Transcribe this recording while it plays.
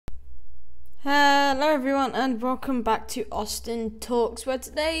Hello everyone and welcome back to Austin Talks, where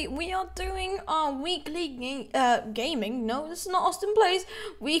today we are doing our weekly gaming, no this is not Austin Plays,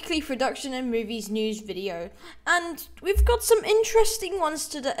 weekly production and movies news video. And we've got some interesting ones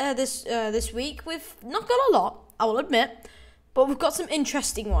this week. We've not got a lot, I will admit, but we've got some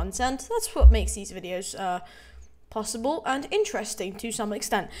interesting ones, and that's what makes these videos possible and interesting to some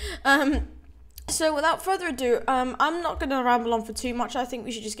extent. So without further ado, I'm not going to ramble on for too much. I think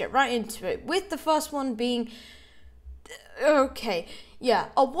we should just get right into it, with the first one being, a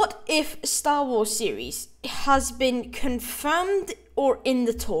what if Star Wars series has been confirmed or in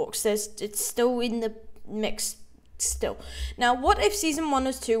the talks. It's still in the mix still. Now, what if season 1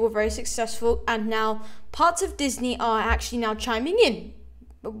 and 2 were very successful, and now parts of Disney are actually now chiming in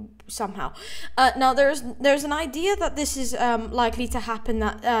somehow. Now there's an idea that this is likely to happen,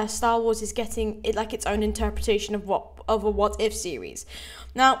 that Star Wars is getting its own interpretation of a what if series.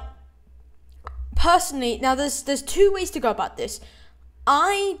 Now, personally, there's two ways to go about this.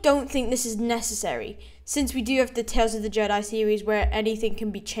 I don't think this is necessary, since we do have the Tales of the Jedi series where anything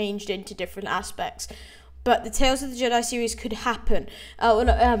can be changed into different aspects. But the Tales of the Jedi series could happen.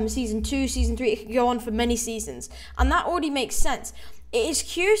 Season 2, Season 3, it could go on for many seasons. And that already makes sense. It is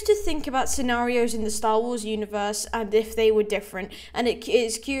curious to think about scenarios in the Star Wars universe and if they were different. And it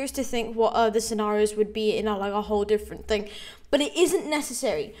is curious to think what other scenarios would be in a whole different thing. But it isn't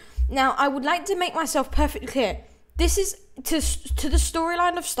necessary. Now, I would like to make myself perfectly clear. This is to the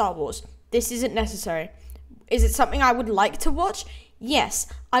storyline of Star Wars. This isn't necessary. Is it something I would like to watch? Yes,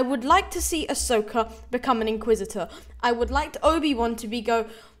 I would like to see Ahsoka become an Inquisitor. I would like Obi-Wan to be the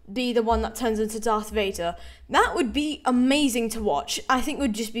one that turns into Darth Vader. That would be amazing to watch. I think it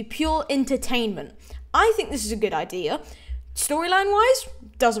would just be pure entertainment. I think this is a good idea. Storyline-wise,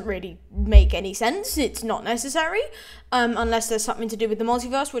 doesn't really make any sense. It's not necessary, unless there's something to do with the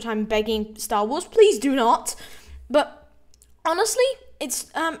multiverse, which I'm begging Star Wars, please do not. But honestly,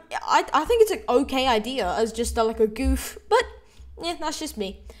 it's I think it's an okay idea as just a goof, but yeah, that's just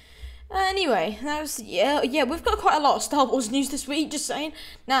me. Anyway, we've got quite a lot of Star Wars news this week, just saying.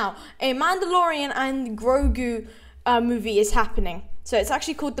 Now, a Mandalorian and Grogu movie is happening. So it's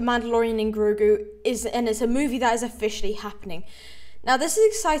actually called The Mandalorian and Grogu, and it's a movie that is officially happening. Now, this is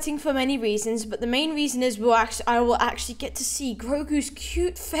exciting for many reasons, but the main reason is I will actually get to see Grogu's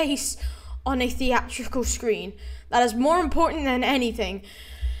cute face on a theatrical screen. That is more important than anything.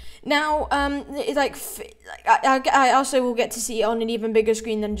 Now, I also will get to see it on an even bigger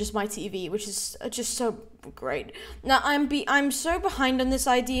screen than just my TV, which is just so great. Now, I'm so behind on this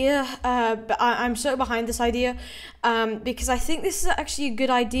idea, I'm so behind this idea, because I think this is actually a good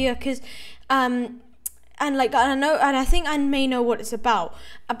idea, because, I think I may know what it's about,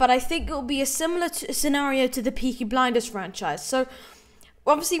 but I think it will be a similar scenario to the Peaky Blinders franchise. So,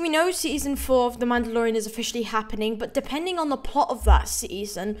 obviously, we know season 4 of The Mandalorian is officially happening, but depending on the plot of that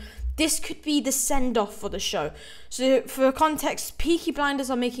season, this could be the send-off for the show. So, for context, Peaky Blinders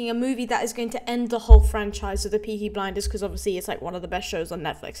are making a movie that is going to end the whole franchise of the Peaky Blinders, because obviously it's one of the best shows on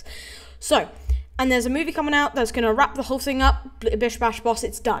Netflix. So, and there's a movie coming out that's going to wrap the whole thing up, bish bash boss,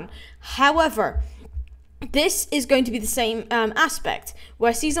 it's done. However, this is going to be the same aspect,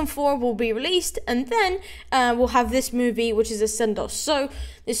 where season 4 will be released, and then we'll have this movie, which is a send-off. So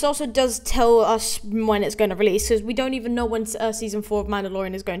this also does tell us when it's going to release, because we don't even know when season 4 of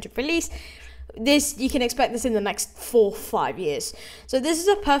Mandalorian is going to release. You can expect this in the next 4-5 years. So this is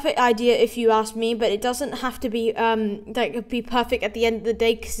a perfect idea if you ask me, but it doesn't have to be be perfect at the end of the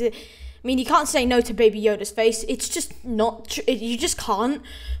day, because you can't say no to Baby Yoda's face. It's just not you just can't.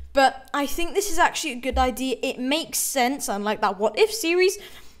 But I think this is actually a good idea. It makes sense, unlike that What If series.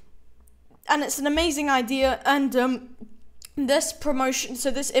 And it's an amazing idea. And this promotion,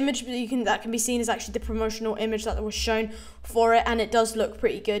 so this image that can be seen is actually the promotional image that was shown for it, and it does look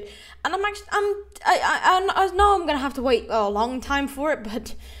pretty good. And I know I'm gonna have to wait a long time for it,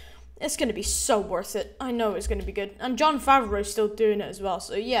 but it's gonna be so worth it. I know it's gonna be good. And Jon Favreau's still doing it as well.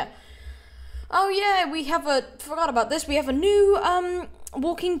 So yeah. Oh yeah, forgot about this. We have a new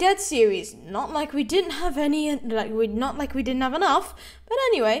Walking Dead series. Not like we didn't have any, not like we didn't have enough. But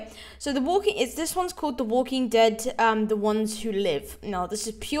anyway, so this one's called The Walking Dead, The Ones Who Live. Now, this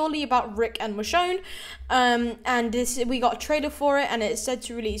is purely about Rick and Michonne. And we got a trailer for it, and it's said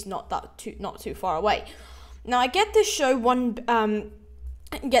to release not too far away. Now, I get this show one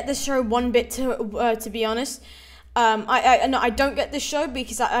bit to be honest. I don't get this show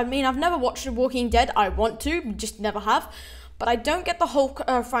because I've never watched The Walking Dead. I want to, just never have. But I don't get the whole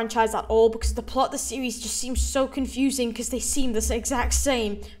franchise at all, because the plot of the series just seems so confusing, because they seem the exact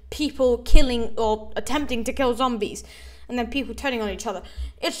same. People killing or attempting to kill zombies. and then people turning on each other.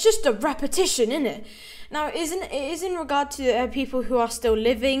 It's just a repetition, isn't it? Now, it is in regard to people who are still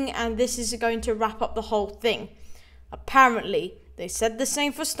living, and this is going to wrap up the whole thing. Apparently, they said the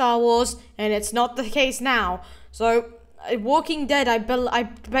same for Star Wars, and it's not the case now. So, Walking Dead, I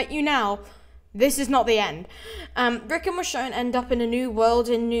bet you now, this is not the end. Rick and Michonne end up in a new world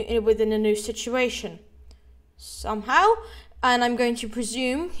within a new situation. Somehow, and I'm going to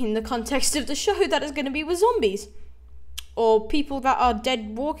presume, in the context of the show, that it's going to be with zombies. Or people that are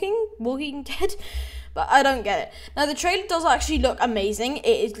dead walking dead. But I don't get it. Now, the trailer does actually look amazing. It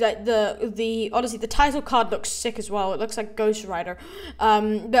is like honestly, the title card looks sick as well. It looks like Ghost Rider.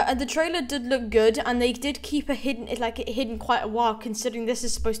 But the trailer did look good, and they did keep it hidden quite a while, considering this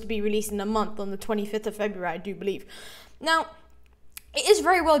is supposed to be released in a month on the 25th of February, I do believe. Now, it is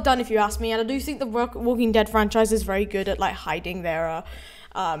very well done, if you ask me, and I do think the Walking Dead franchise is very good at hiding their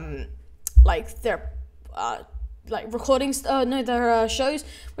recordings. Their shows,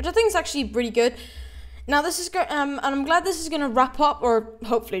 which I think is actually pretty good. Now, this is and I'm glad this is going to wrap up, or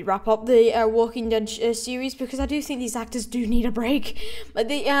hopefully wrap up, the Walking Dead series, because I do think these actors do need a break. But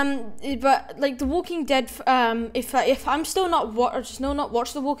the Walking Dead, if I'm still not watch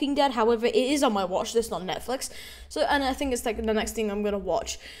The Walking Dead, however, it is on my watch list on Netflix. So, and I think it's the next thing I'm going to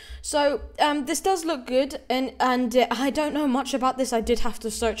watch. So, this does look good, and I don't know much about this. I did have to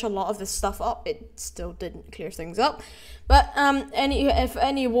search a lot of this stuff up. It still didn't clear things up. But if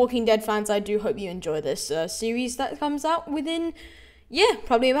any Walking Dead fans, I do hope you enjoy this series that comes out within,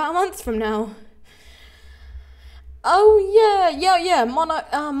 probably about a month from now. Oh yeah.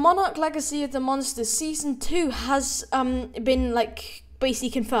 Monarch Legacy of the Monsters Season 2 has been basically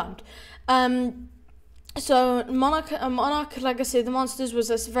confirmed. So Monarch Legacy of the Monsters was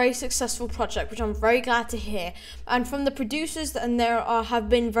a very successful project, which I'm very glad to hear. And from the producers, and there have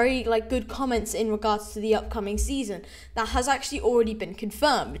been very good comments in regards to the upcoming season that has actually already been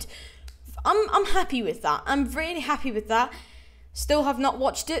confirmed. I'm happy with that. I'm really happy with that. Still have not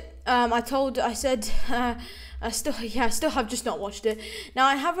watched it. I still have just not watched it. Now,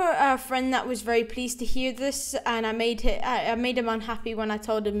 I have a friend that was very pleased to hear this, and I made him unhappy when I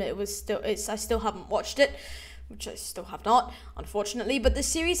told him I still haven't watched it, which I still have not, unfortunately. But the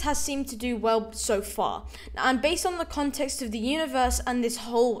series has seemed to do well so far, and based on the context of the universe and this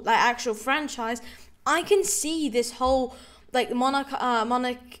whole actual franchise, I can see this whole Monarch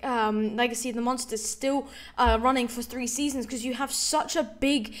Legacy of the Monsters still running for 3 seasons, because you have such a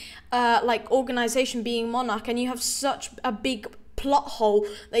big organization being Monarch, and you have such a big plot hole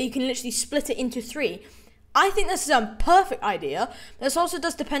that you can literally split it into 3. I think this is a perfect idea. This also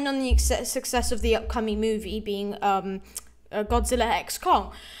does depend on the success of the upcoming movie, being Godzilla x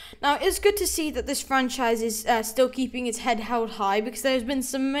Kong. Now, it's good to see that this franchise is still keeping its head held high, because there's been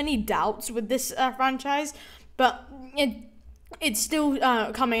so many doubts with this franchise, but it's still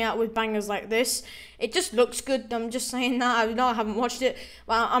coming out with bangers like this. It just looks good. I'm just saying that. I haven't watched it.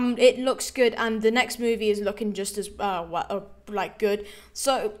 Well, it looks good, and the next movie is looking just as good.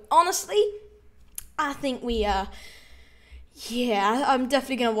 So honestly, I think I'm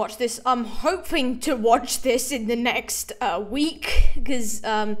definitely gonna watch this. I'm hoping to watch this in the next week, because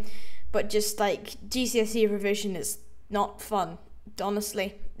but just GCSE revision is not fun.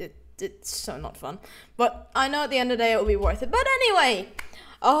 Honestly, it's so not fun, but I know at the end of the day it will be worth it. But anyway,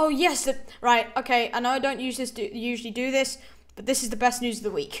 oh yes, right, okay, I know I don't usually do this, but this is the best news of the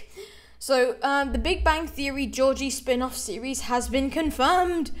week. So the Big Bang Theory Georgie spin-off series has been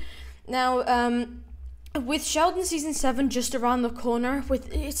confirmed. Now, with Sheldon season 7 just around the corner,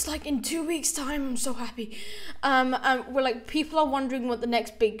 it's in 2 weeks' time. I'm so happy. We're people are wondering what the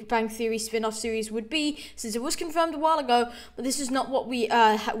next Big Bang Theory spin-off series would be, since it was confirmed a while ago, but this is not what we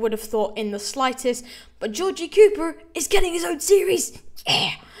would have thought in the slightest. But Georgie Cooper is getting his own series.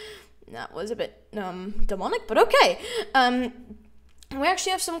 Yeah, that was a bit demonic, but okay. We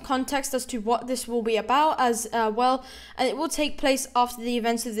actually have some context as to what this will be about as well, and it will take place after the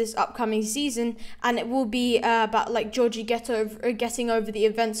events of this upcoming season, and it will be about Georgie getting over the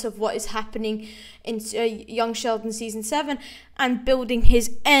events of what is happening in Young Sheldon season 7 and building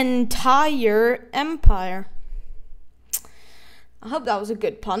his entire empire. I hope that was a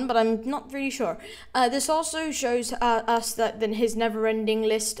good pun, but I'm not really sure. This also shows us that his never-ending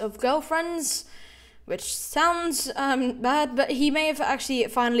list of girlfriends, which sounds bad, but he may have actually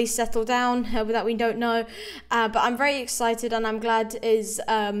finally settled down, that we don't know. But I'm very excited, and I'm glad that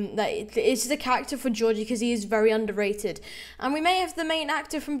it's the character for Georgie, because he is very underrated. And we may have the main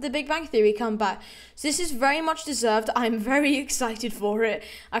actor from The Big Bang Theory come back. So this is very much deserved. I'm very excited for it.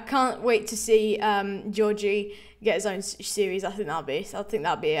 I can't wait to see Georgie get his own series. I think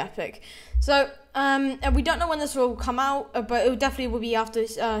that'll be epic. So and we don't know when this will come out, but it definitely will be after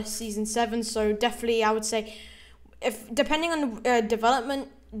season 7. So definitely, I would say, if depending on the development,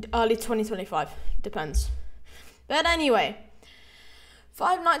 early 2025 depends. But anyway,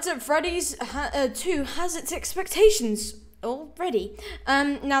 Five Nights at Freddy's 2 has its expectations already.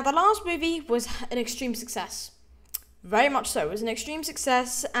 Now the last movie was an extreme success. Very much so. It was an extreme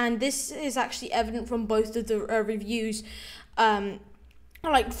success, and this is actually evident from both of the reviews.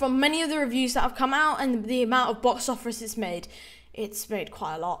 Like from many of the reviews that have come out and the amount of box office it's made. It's made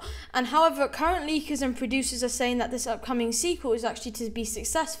quite a lot. And however, current leakers and producers are saying that this upcoming sequel is actually to be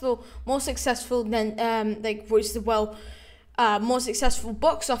successful, more successful than more successful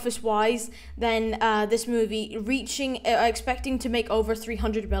box office wise than this movie, expecting to make over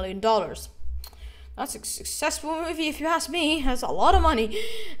 $300 million. That's a successful movie, if you ask me. That's a lot of money.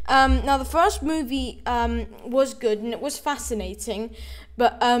 Now, the first movie was good and it was fascinating,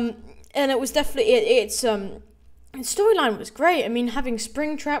 but and it was definitely its storyline was great. I mean, having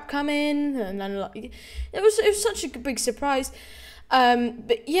Springtrap come in, and then it was such a big surprise.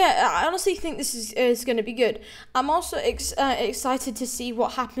 But yeah, I honestly think this is going to be good. I'm also excited to see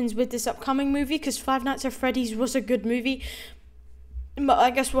what happens with this upcoming movie, because Five Nights at Freddy's was a good movie. But I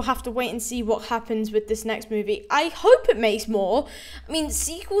guess we'll have to wait and see what happens with this next movie. I hope it makes more. I mean,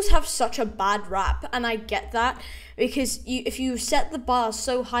 sequels have such a bad rap, and I get that. Because if you set the bar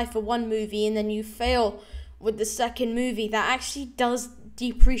so high for one movie and then you fail with the second movie, that actually does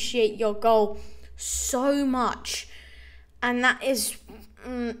depreciate your goal so much. And that is,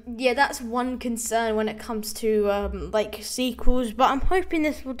 that's one concern when it comes to, sequels. But I'm hoping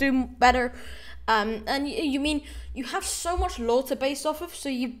this will do better. And you have so much lore to base off of, so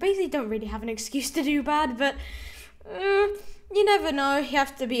you basically don't really have an excuse to do bad, but you never know. You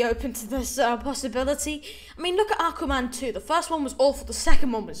have to be open to this possibility. I mean, look at Aquaman 2. The first one was awful, the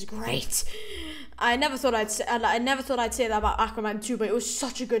second one was great. I never thought I'd say that about Aquaman 2, but it was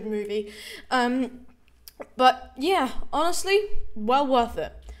such a good movie. But yeah, honestly, well worth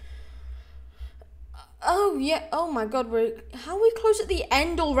it. Oh yeah, oh my god, how are we close at the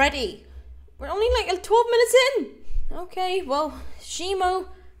end already? We're only like 12 minutes in. Okay, well, Shimo,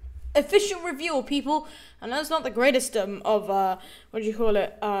 official review, people. I know it's not the greatest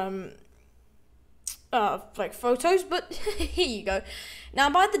photos, but here you go. Now,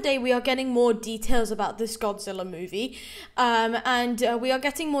 by the day, we are getting more details about this Godzilla movie, and we are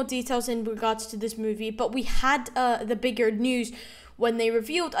getting more details in regards to this movie, but we had the bigger news when they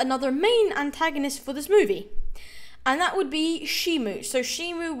revealed another main antagonist for this movie. And that would be Shimu. So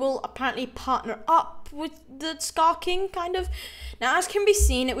Shimu will apparently partner up with the Scar King, kind of. Now, as can be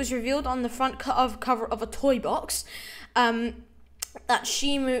seen, it was revealed on the front cover of a toy box that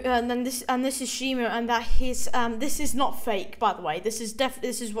Shimu, this is Shimu, and that this is not fake, by the way. This is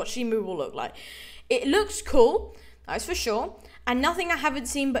what Shimu will look like. It looks cool, that's for sure. And nothing I haven't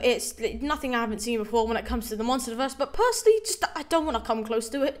seen before when it comes to the Monsterverse. But personally, I don't want to come close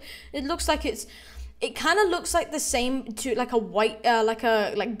to it. It kind of looks like the same to like a white,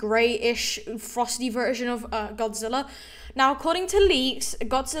 grayish, frosty version of Godzilla. Now, according to leaks,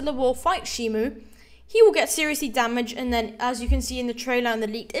 Godzilla will fight Shimu. He will get seriously damaged, and then, as you can see in the trailer and the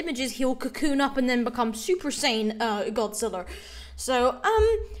leaked images, he will cocoon up and then become Super Saiyan Godzilla. So,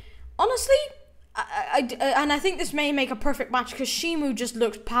 honestly, I think this may make a perfect match, because Shimu just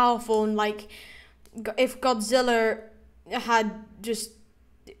looks powerful, and like, if Godzilla had just...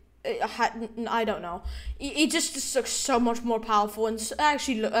 I don't know. It just looks so much more powerful and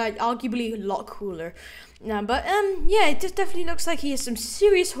actually arguably a lot cooler. But it just definitely looks like he has some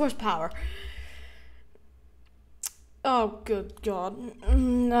serious horsepower. Oh, good God.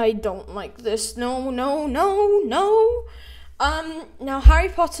 I don't like this. No. Now Harry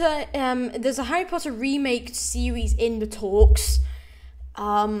Potter, there's a Harry Potter remake series in the talks.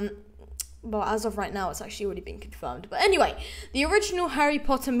 But as of right now, it's actually already been confirmed. But anyway, the original Harry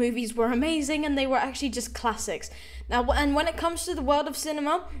Potter movies were amazing, and they were actually just classics. Now, and when it comes to the world of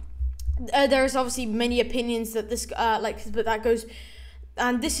cinema, there's obviously many opinions that this, but that goes,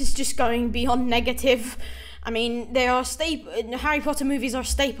 and this is just going beyond negative. I mean, they are Harry Potter movies are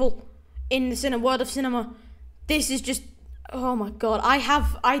staple in the world of cinema. This is just, oh my God,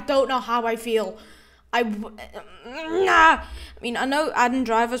 I don't know how I feel. I mean, I know Adam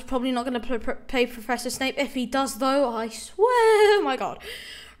Driver's probably not going to play Professor Snape. If he does, though, I swear, oh my God.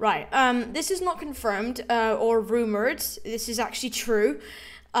 Right, this is not confirmed or rumored. This is actually true.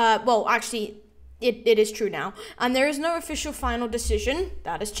 Well, actually, it is true now. And there is no official final decision.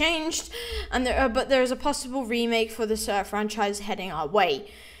 That has changed. And but there is a possible remake for this franchise heading our way.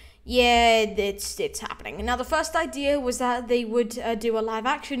 yeah, it's happening. Now, the first idea was that they would do a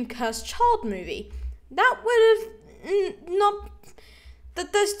live-action cursed child movie. That would have not...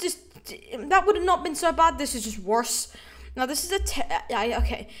 That would have not been so bad. This is just worse. Now, this is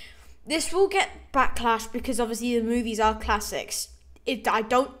okay. This will get backlash because obviously the movies are classics.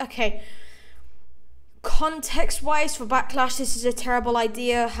 Context-wise for backlash, this is a terrible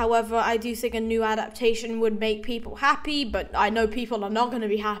idea. However, I do think a new adaptation would make people happy, but I know people are not going to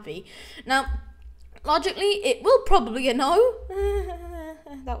be happy. Now, logically, it will probably get no.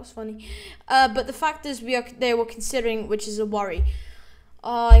 That was funny. But the fact is, they were considering, which is a worry.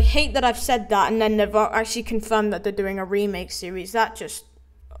 I hate that I've said that and then they've actually confirmed that they're doing a remake series. That just...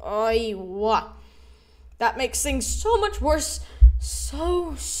 what? That makes things so much worse.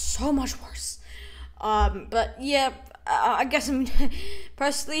 So much worse. But yeah, I guess I'm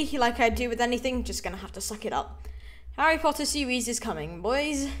personally, like I do with anything, just gonna have to suck it up. Harry Potter series is coming,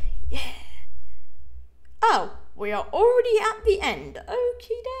 boys. Yeah. Oh, we are already at the end.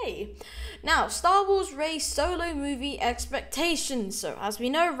 Okie day. Now, Star Wars Rey solo movie expectations. So, as we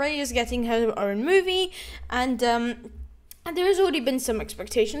know, Rey is getting her own movie, and there has already been some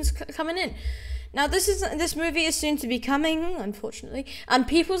expectations coming in. Now, this movie is soon to be coming, unfortunately, and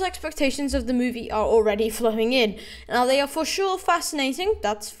people's expectations of the movie are already flowing in. Now, they are for sure fascinating,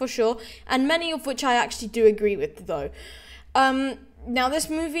 that's for sure, and many of which I actually do agree with, though. Now, this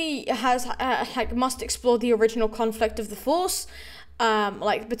movie has must explore the original conflict of the Force,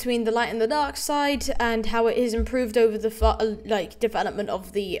 between the light and the dark side, and how it is improved over the development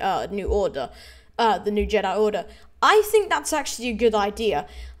of the New Order, the New Jedi Order. I think that's actually a good idea.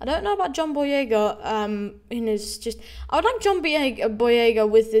 I don't know about John Boyega. I would like John Boyega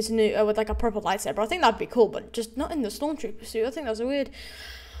with this new with like a purple lightsaber. I think that'd be cool, but just not in the Stormtrooper suit. I think that's weird.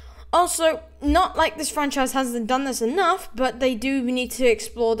 Also, not like this franchise hasn't done this enough, but they do need to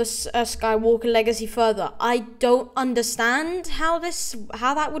explore the Skywalker legacy further. I don't understand how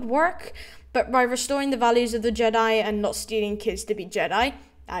that would work, but by restoring the values of the Jedi and not stealing kids to be Jedi,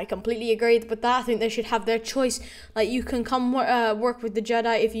 I completely agree with that. I think they should have their choice. Like, you can come work with the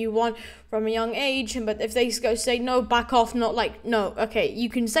Jedi if you want from a young age, but if they say no, back off, not like, no, okay, you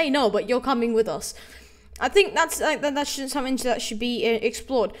can say no, but you're coming with us. I think that's something that should be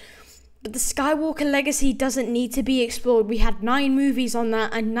explored. But the Skywalker legacy doesn't need to be explored. We had 9 movies on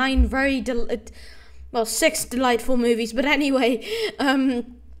that, and 6 delightful movies, but anyway,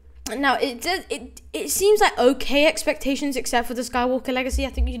 now, it seems like okay expectations, except for the Skywalker legacy. I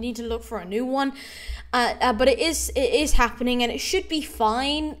think you need to look for a new one. But it is happening, and it should be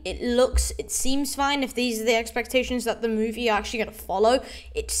fine. It seems fine if these are the expectations that the movie are actually going to follow.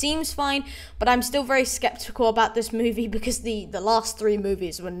 It seems fine, but I'm still very skeptical about this movie because the last 3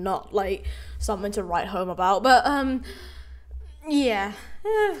 movies were not like something to write home about. But yeah,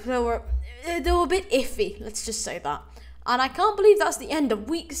 they were a bit iffy. Let's just say that. And I can't believe that's the end of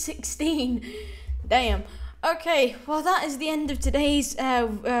week 16. Damn. Okay, well, that is the end of today's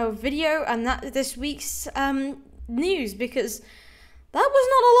video and this week's news, because that was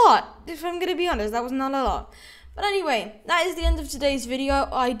not a lot. If I'm going to be honest, that was not a lot. But anyway, that is the end of today's video.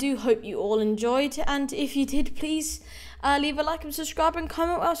 I do hope you all enjoyed, and if you did, please leave a like and subscribe and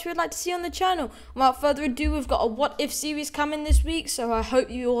comment what else you would like to see on the channel. Without further ado, we've got a What If series coming this week, so I hope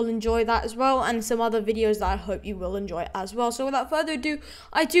you all enjoy that as well, and some other videos that I hope you will enjoy as well. So without further ado,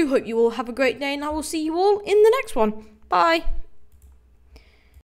 I do hope you all have a great day, and I will see you all in the next one. Bye.